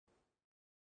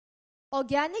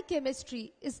Organic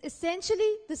chemistry is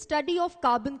essentially the study of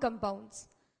carbon compounds.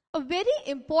 A very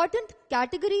important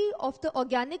category of the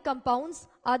organic compounds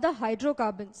are the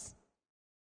hydrocarbons.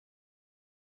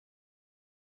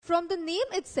 From the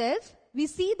name itself, we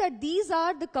see that these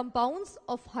are the compounds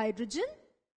of hydrogen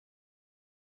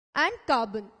and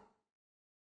carbon.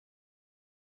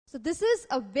 So this is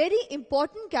a very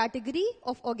important category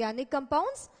of organic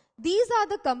compounds. These are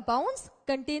the compounds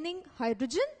containing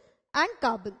hydrogen and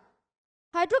carbon.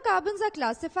 Hydrocarbons are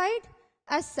classified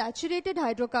as saturated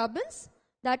hydrocarbons.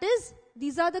 That is,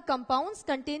 these are the compounds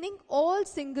containing all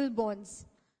single bonds.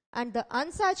 And the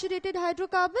unsaturated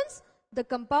hydrocarbons, the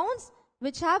compounds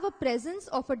which have a presence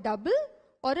of a double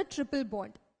or a triple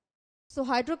bond. So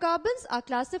hydrocarbons are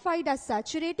classified as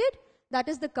saturated, that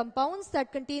is the compounds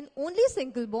that contain only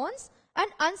single bonds,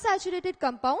 and unsaturated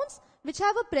compounds which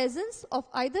have a presence of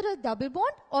either a double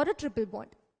bond or a triple bond.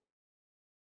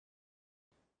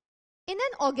 In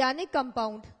an organic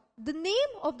compound, the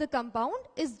name of the compound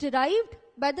is derived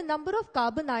by the number of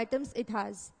carbon atoms it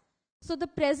has. So the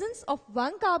presence of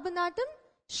one carbon atom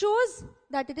shows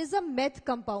that it is a meth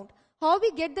compound. How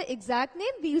we get the exact name,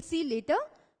 we'll see later.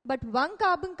 But one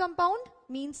carbon compound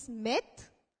means meth,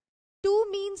 2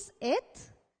 means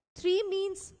eth, 3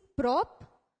 means prop,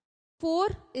 4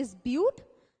 is but,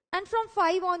 and from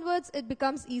 5 onwards it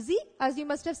becomes easy. As you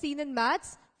must have seen in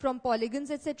maths, from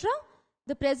polygons, etc.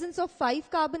 The presence of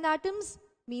 5 carbon atoms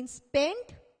means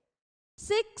pent,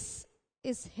 6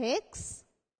 is hex,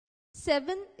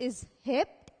 7 is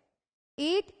hept,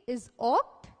 8 is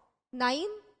oct, 9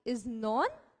 is non,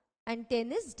 and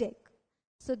 10 is dec.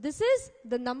 So this is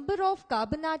the number of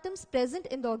carbon atoms present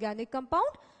in the organic compound,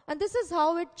 and this is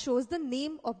how it shows the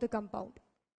name of the compound.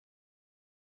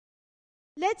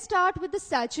 Let's start with the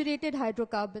saturated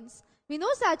hydrocarbons. We know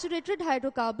saturated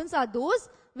hydrocarbons are those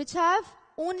which have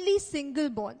only single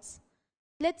bonds.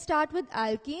 Let's start with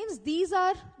alkanes. These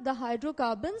are the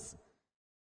hydrocarbons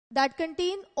that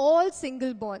contain all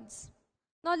single bonds.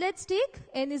 Now let's take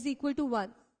N is equal to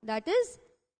 1. That is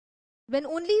when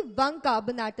only one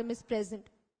carbon atom is present.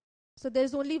 So there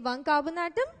is only one carbon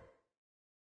atom.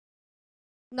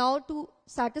 Now to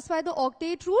satisfy the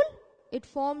octet rule, it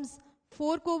forms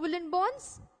 4 covalent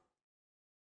bonds.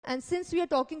 And since we are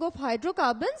talking of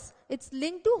hydrocarbons, it's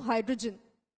linked to hydrogen.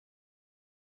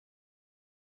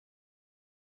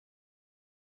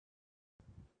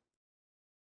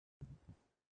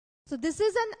 So this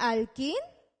is an alkane,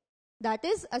 that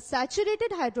is a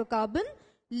saturated hydrocarbon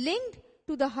linked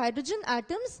to the hydrogen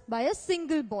atoms by a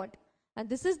single bond. And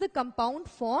this is the compound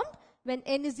formed when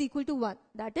N is equal to 1.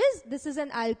 That is, this is an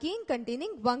alkane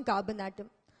containing one carbon atom.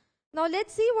 Now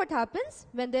let's see what happens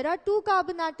when there are 2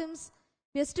 carbon atoms.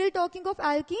 We are still talking of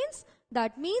alkenes.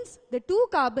 That means the 2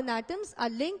 carbon atoms are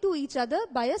linked to each other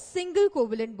by a single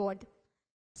covalent bond.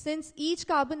 Since each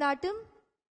carbon atom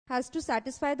has to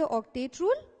satisfy the octet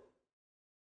rule,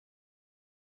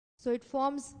 so it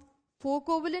forms 4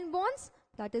 covalent bonds,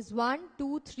 that is 1,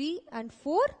 2, 3 and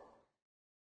 4.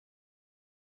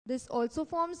 This also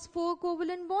forms 4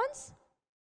 covalent bonds.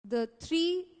 The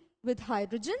 3 with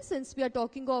hydrogen, since we are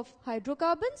talking of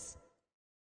hydrocarbons,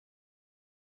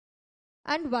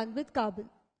 and 1 with carbon.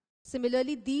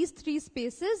 Similarly, these 3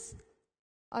 spaces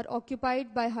are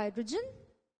occupied by hydrogen.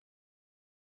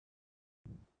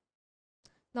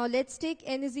 Now let's take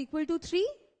N is equal to 3.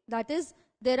 That is,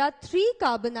 there are 3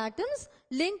 carbon atoms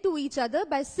linked to each other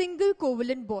by single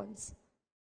covalent bonds.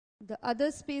 The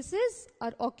other spaces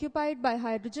are occupied by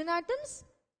hydrogen atoms.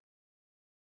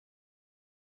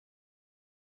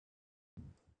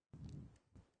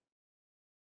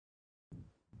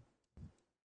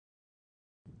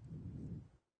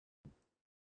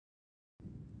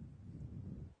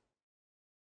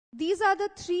 These are the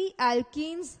 3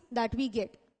 alkenes that we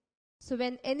get. So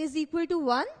when N is equal to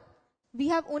 1, we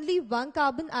have only one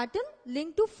carbon atom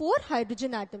linked to 4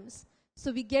 hydrogen atoms.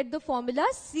 So we get the formula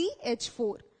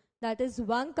CH4. That is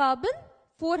 1 carbon,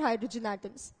 4 hydrogen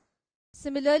atoms.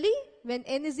 Similarly, when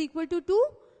N is equal to 2,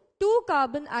 2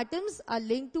 carbon atoms are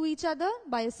linked to each other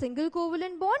by a single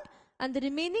covalent bond, and the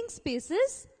remaining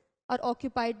spaces are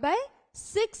occupied by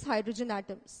 6 hydrogen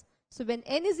atoms. So when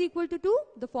N is equal to 2,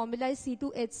 the formula is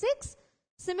C2H6.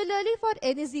 Similarly, for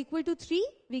N is equal to 3,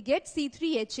 we get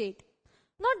C3H8.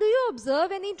 Now, do you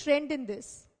observe any trend in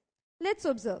this? Let's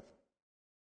observe.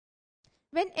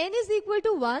 When N is equal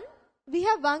to 1, we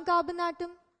have 1 carbon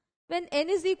atom. When N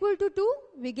is equal to 2,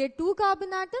 we get 2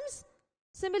 carbon atoms.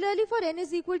 Similarly, for N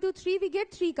is equal to 3, we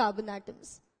get 3 carbon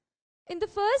atoms. In the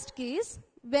first case,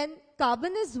 when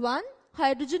carbon is 1,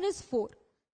 hydrogen is 4.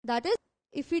 That is,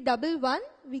 if we double 1,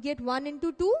 we get 1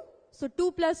 into 2. So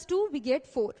 2 plus 2, we get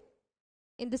 4.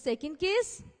 In the second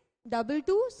case, double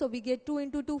 2, so we get 2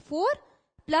 into 2, 4,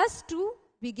 plus 2,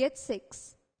 we get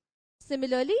 6.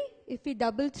 Similarly, if we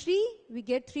double 3, we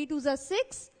get 3 2s are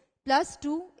 6, plus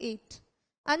 2, 8.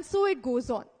 And so it goes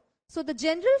on. So the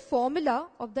general formula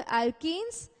of the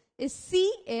alkanes is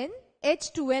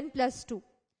CnH2n plus 2,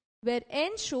 where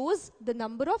n shows the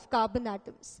number of carbon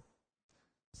atoms.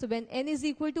 So when n is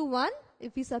equal to 1,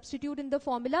 if we substitute in the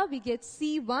formula, we get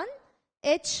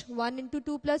C1H1 into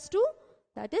 2 plus 2,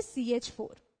 that is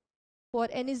CH4. For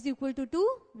n is equal to 2,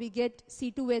 we get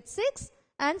C2H6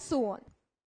 and so on.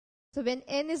 So when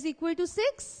n is equal to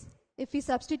 6, if we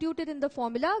substitute it in the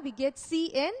formula, we get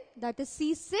Cn, that is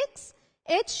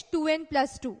C6H2n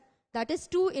plus 2. That is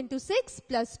 2 into 6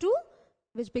 plus 2,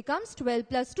 which becomes 12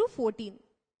 plus 2, 14.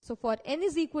 So for n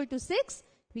is equal to 6,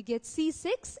 we get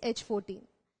C6H14.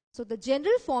 So the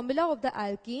general formula of the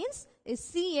alkanes is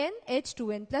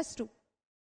CnH2n plus 2.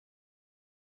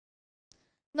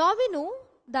 Now we know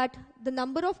that the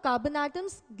number of carbon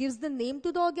atoms gives the name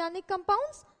to the organic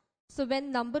compounds. So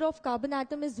when number of carbon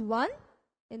atom is 1,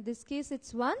 in this case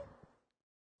it's 1.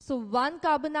 So 1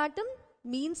 carbon atom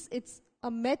means it's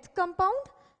a meth compound,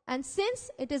 and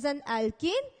since it is an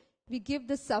alkane, we give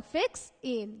the suffix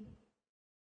 -ane.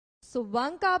 So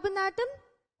 1 carbon atom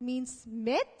means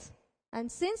meth,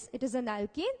 and since it is an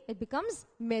alkane, it becomes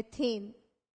methane.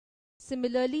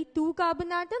 Similarly, 2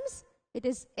 carbon atoms, it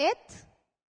is eth,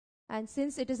 and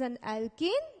since it is an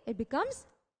alkane, it becomes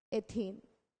ethane.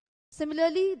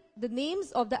 Similarly, the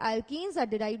names of the alkanes are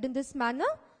derived in this manner.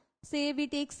 Say we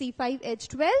take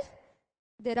C5H12,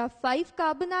 there are 5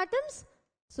 carbon atoms,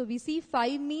 so we see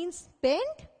 5 means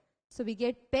pent, so we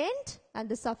get pent, and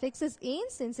the suffix is -ane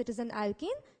since it is an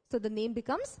alkane, so the name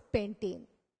becomes pentane.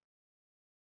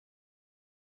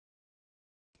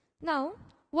 Now,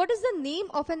 what is the name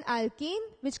of an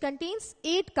alkane which contains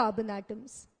 8 carbon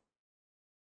atoms?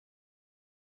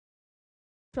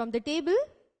 From the table,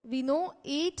 we know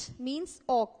 8 means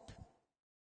oct.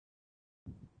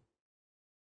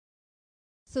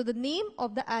 So the name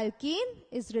of the alkane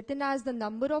is written as the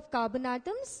number of carbon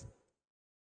atoms.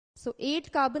 So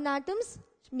 8 carbon atoms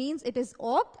means it is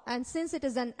oct, and since it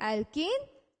is an alkane,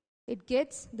 it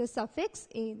gets the suffix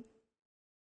 -ane.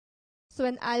 So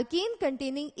an alkane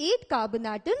containing 8 carbon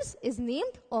atoms is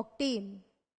named octane.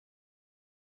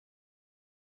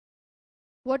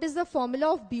 What is the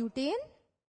formula of butane?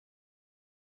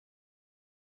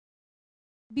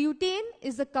 Butane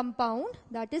is a compound,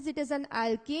 that is, it is an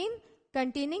alkane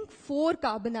containing 4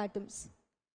 carbon atoms.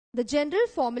 The general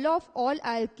formula of all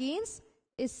alkanes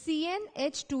is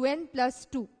CnH2n plus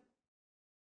 2.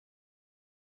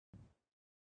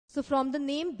 So from the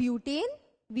name butane,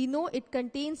 we know it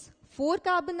contains 4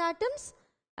 carbon atoms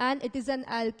and it is an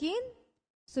alkane.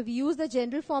 So we use the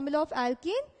general formula of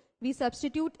alkane. We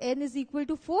substitute n is equal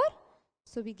to 4.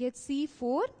 So we get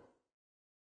C4H4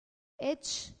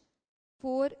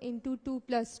 into 2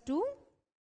 plus 2.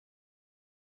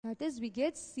 That is, we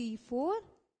get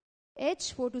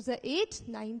C4H4 to the 8,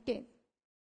 9, 10.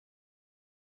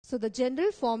 So the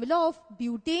general formula of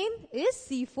butane is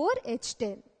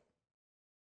C4H10.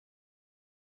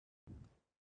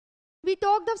 We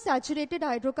talked of saturated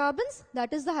hydrocarbons,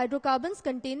 that is the hydrocarbons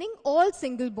containing all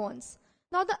single bonds.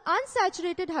 Now the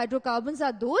unsaturated hydrocarbons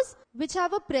are those which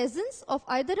have a presence of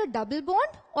either a double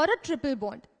bond or a triple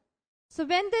bond. So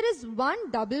when there is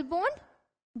one double bond,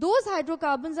 those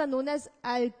hydrocarbons are known as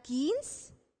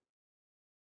alkenes.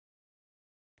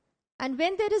 And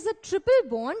when there is a triple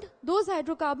bond, those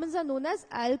hydrocarbons are known as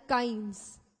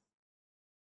alkynes.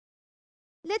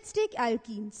 Let's take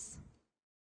alkenes.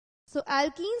 So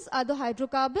alkenes are the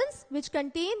hydrocarbons which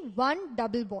contain one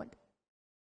double bond.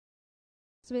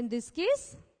 So in this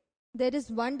case, there is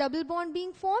one double bond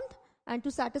being formed, and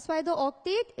to satisfy the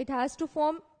octet, it has to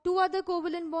form 2 other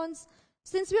covalent bonds.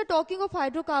 Since we are talking of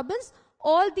hydrocarbons,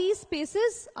 all these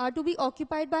spaces are to be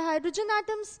occupied by hydrogen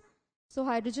atoms. So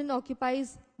hydrogen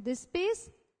occupies this space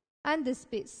and this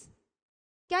space.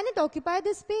 Can it occupy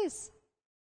this space?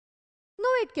 No,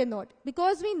 it cannot,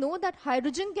 because we know that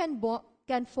hydrogen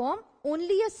can form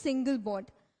only a single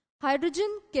bond.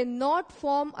 Hydrogen cannot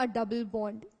form a double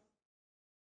bond.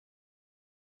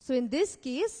 So in this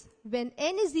case, when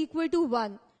n is equal to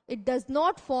 1, it does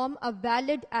not form a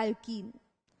valid alkene.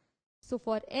 So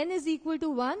for n is equal to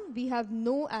 1, we have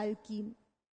no alkene.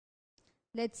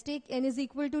 Let's take n is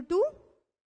equal to 2.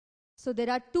 So there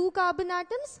are 2 carbon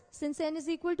atoms since n is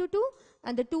equal to 2,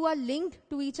 and the 2 are linked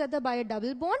to each other by a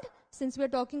double bond since we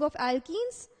are talking of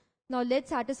alkenes. Now let's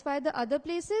satisfy the other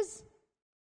places.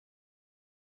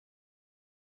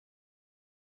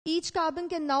 Each carbon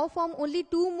can now form only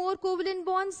 2 more covalent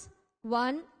bonds,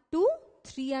 1, 2,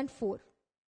 3 and 4.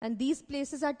 and these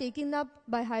places are taken up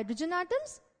by hydrogen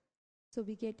atoms. So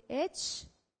we get H.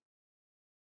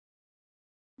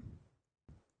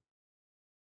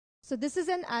 So this is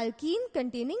an alkene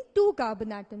containing 2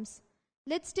 carbon atoms.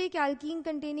 Let's take alkene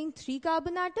containing 3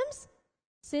 carbon atoms.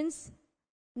 Since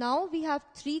now we have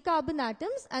 3 carbon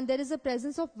atoms and there is a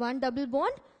presence of 1 double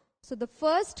bond, so the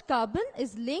first carbon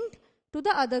is linked to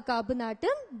the other carbon atom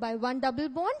by 1 double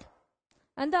bond,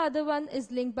 and the other one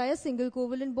is linked by a single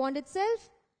covalent bond itself.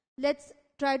 Let's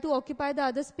try to occupy the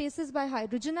other spaces by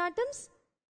hydrogen atoms.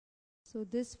 So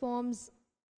this forms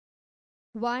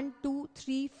 1, 2,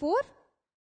 3, 4.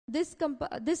 This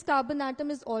carbon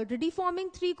atom is already forming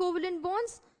 3 covalent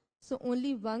bonds, so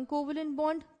only 1 covalent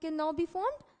bond can now be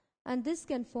formed, and this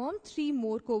can form 3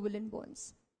 more covalent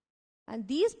bonds. And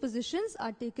these positions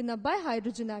are taken up by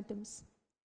hydrogen atoms.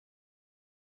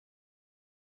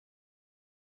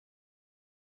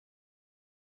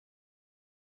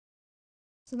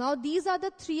 So now these are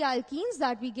the 3 alkenes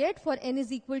that we get for n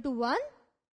is equal to 1.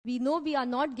 We know we are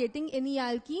not getting any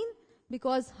alkene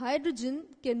because hydrogen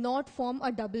cannot form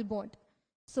a double bond.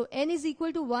 So n is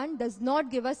equal to 1 does not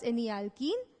give us any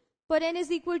alkene. For n is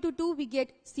equal to 2, we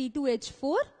get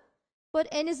C2H4. For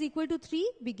n is equal to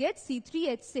 3, we get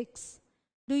C3H6.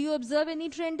 Do you observe any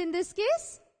trend in this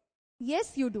case?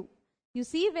 Yes, you do. You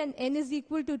see, when n is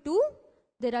equal to 2,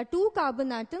 there are 2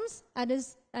 carbon atoms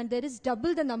and there is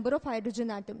double the number of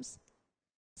hydrogen atoms.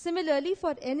 Similarly,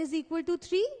 for n is equal to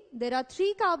 3, there are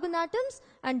 3 carbon atoms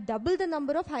and double the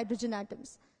number of hydrogen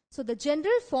atoms. So the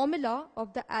general formula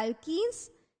of the alkenes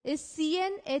is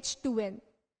CnH2n.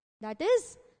 That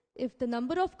is, if the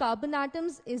number of carbon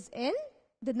atoms is n,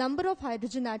 the number of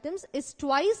hydrogen atoms is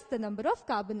twice the number of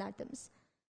carbon atoms.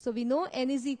 So we know n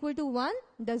is equal to 1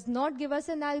 does not give us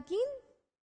an alkene.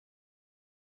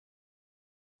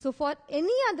 So for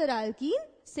any other alkene,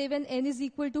 say when n is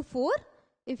equal to 4,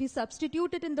 if we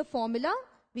substitute it in the formula,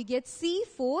 we get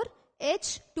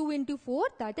C4H2 into 4,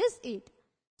 that is 8.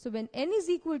 So when n is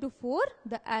equal to 4,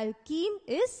 the alkene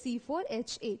is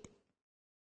C4H8.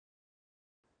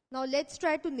 Now let's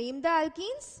try to name the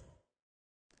alkenes.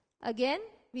 Again,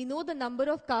 we know the number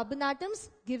of carbon atoms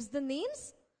gives the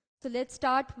names. So let's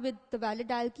start with the valid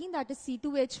alkene, that is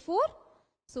C2H4.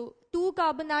 So 2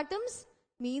 carbon atoms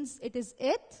means it is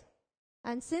eth,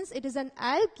 and since it is an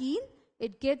alkene,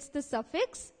 it gets the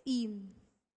suffix -ene.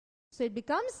 So it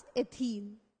becomes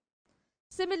ethene.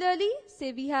 Similarly,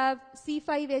 say we have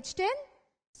C5H10.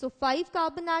 So 5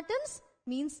 carbon atoms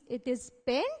means it is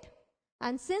pent,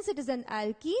 and since it is an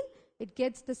alkene, it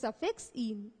gets the suffix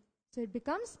 -ene. So it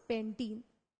becomes pentene.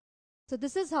 So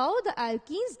this is how the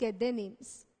alkenes get their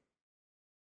names.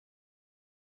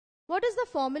 What is the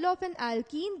formula of an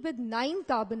alkene with 9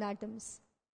 carbon atoms?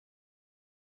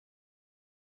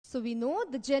 So we know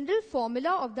the general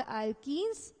formula of the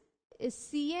alkenes is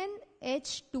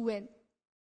CnH2n.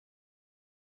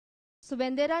 So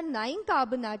when there are 9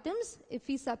 carbon atoms, if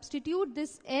we substitute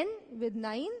this n with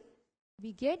 9,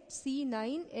 we get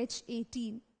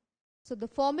C9H18. So the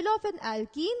formula of an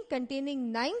alkene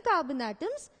containing 9 carbon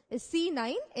atoms is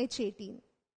C9H18.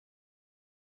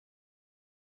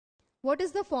 What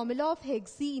is the formula of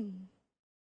hexene?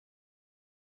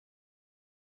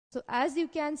 So as you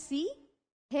can see,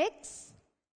 hex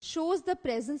shows the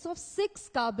presence of 6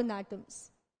 carbon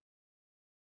atoms.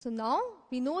 So now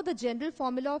we know the general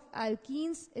formula of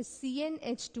alkenes is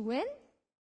CnH2n.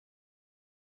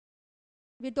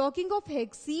 We're talking of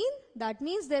hexene, that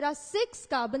means there are 6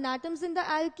 carbon atoms in the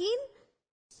alkene.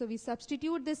 So we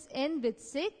substitute this n with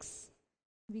 6,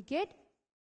 we get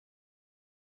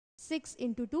 6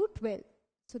 into 2, 12.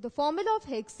 So the formula of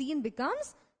hexene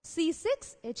becomes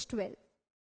C6H12.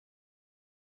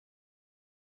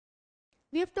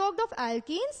 We have talked of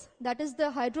alkenes, that is the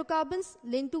hydrocarbons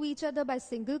linked to each other by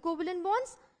single covalent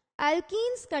bonds.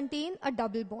 Alkenes contain a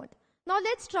double bond. Now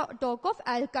let's talk of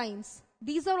alkynes.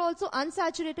 These are also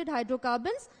unsaturated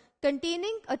hydrocarbons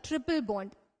containing a triple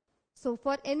bond. So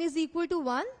for n is equal to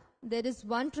 1, there is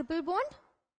 1 triple bond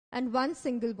and 1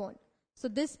 single bond. So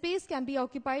this space can be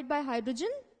occupied by hydrogen.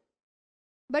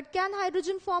 But can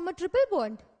hydrogen form a triple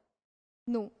bond?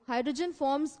 No, hydrogen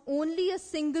forms only a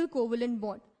single covalent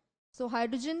bond. So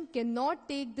hydrogen cannot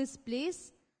take this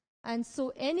place, and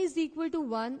so n is equal to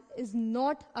 1 is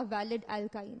not a valid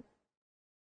alkyne.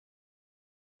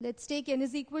 Let's take n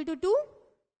is equal to 2.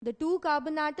 The 2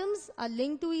 carbon atoms are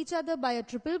linked to each other by a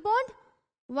triple bond.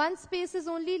 1 space is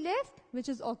only left, which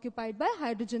is occupied by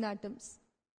hydrogen atoms.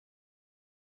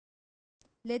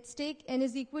 Let's take n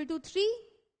is equal to 3.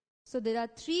 So there are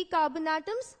 3 carbon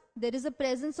atoms. There is a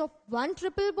presence of 1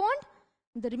 triple bond.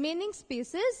 The remaining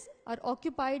spaces are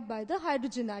occupied by the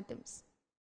hydrogen atoms.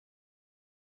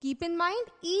 Keep in mind,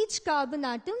 each carbon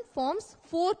atom forms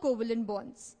 4 covalent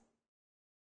bonds.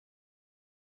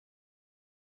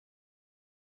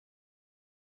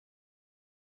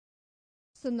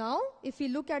 So now, if we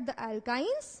look at the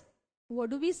alkynes, what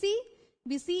do we see?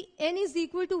 We see N is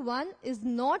equal to 1 is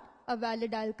not a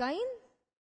valid alkyne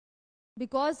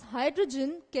because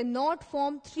hydrogen cannot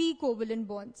form 3 covalent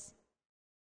bonds.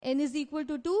 N is equal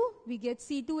to 2, we get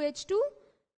C2H2,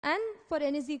 and for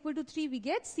N is equal to 3, we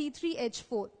get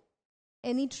C3H4.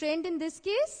 Any trend in this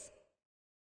case?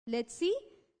 Let's see.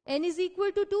 N is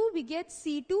equal to 2, we get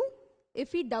C2.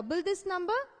 If we double this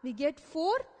number, we get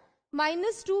 4.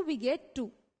 Minus 2, we get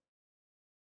 2.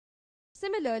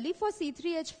 Similarly, for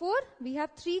C3H4, we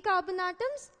have 3 carbon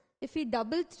atoms. If we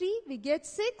double 3, we get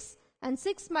 6. And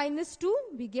 6 minus 2,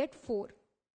 we get 4.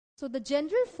 So the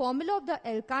general formula of the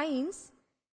alkynes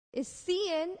is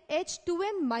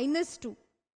CnH2n minus 2.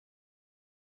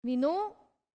 We know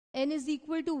N is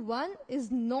equal to 1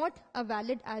 is not a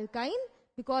valid alkyne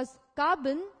because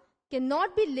carbon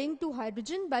cannot be linked to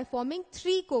hydrogen by forming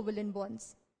 3 covalent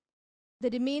bonds.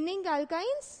 The remaining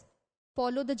alkynes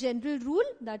follow the general rule,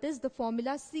 that is the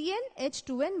formula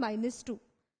CnH2n minus 2.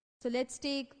 So let's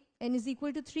take N is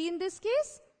equal to 3 in this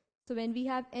case. So when we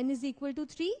have N is equal to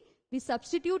 3, we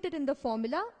substitute it in the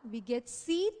formula. We get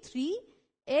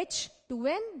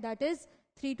C3H2n, that is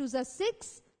 3 to the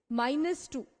 6 minus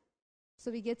 2. So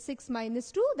we get 6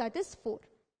 minus 2, that is 4.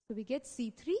 So we get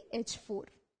C3H4.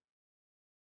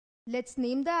 Let's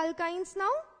name the alkynes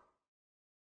now.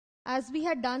 As we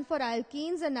had done for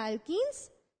alkenes and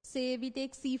alkenes, say we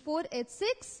take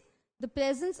C4H6, the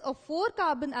presence of 4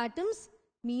 carbon atoms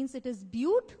means it is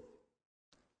bute.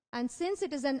 And since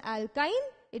it is an alkyne,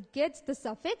 it gets the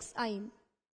suffix -ine.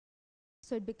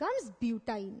 So it becomes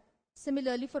butine.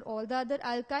 Similarly for all the other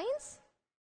alkynes.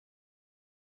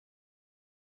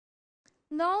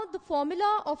 Now the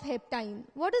formula of heptine.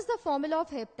 What is the formula of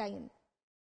heptine?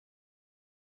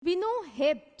 We know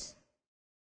hept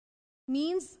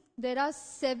means there are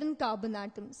 7 carbon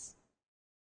atoms.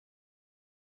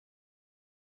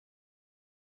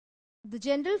 The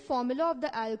general formula of the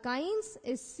alkynes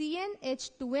is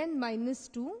CnH2n minus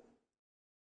 2.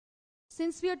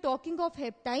 Since we are talking of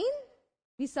heptine,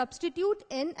 we substitute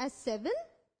N as 7.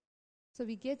 So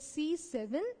we get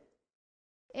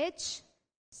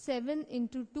C7H7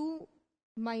 into 2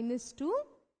 minus 2.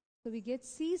 So we get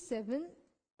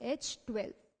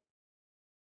C7H12.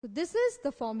 So this is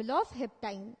the formula of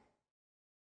heptine.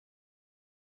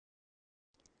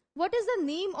 What is the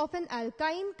name of an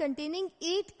alkyne containing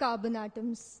 8 carbon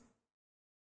atoms?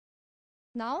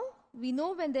 Now, we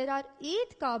know when there are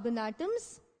 8 carbon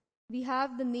atoms, we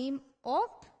have the name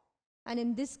oct, and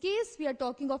in this case, we are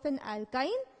talking of an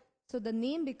alkyne, so the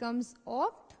name becomes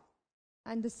oct,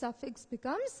 and the suffix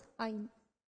becomes -ine.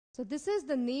 So this is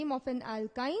the name of an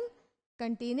alkyne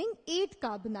containing 8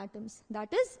 carbon atoms,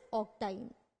 that is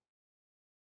octine.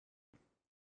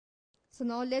 So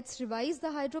now let's revise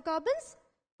the hydrocarbons.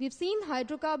 We've seen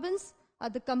hydrocarbons are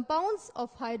the compounds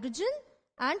of hydrogen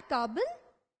and carbon.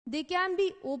 They can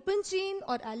be open chain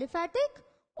or aliphatic,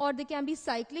 or they can be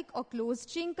cyclic or closed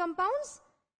chain compounds.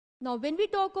 Now when we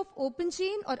talk of open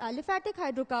chain or aliphatic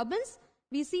hydrocarbons,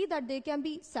 we see that they can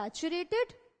be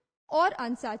saturated or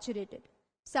unsaturated.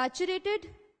 Saturated,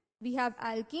 we have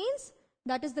alkanes,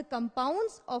 that is the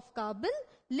compounds of carbon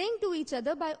linked to each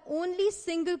other by only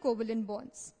single covalent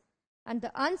bonds. And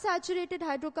the unsaturated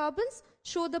hydrocarbons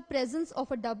show the presence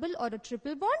of a double or a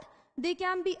triple bond. They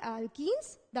can be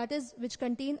alkenes, that is which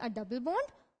contain a double bond,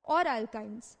 or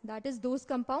alkynes, that is those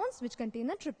compounds which contain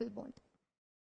a triple bond.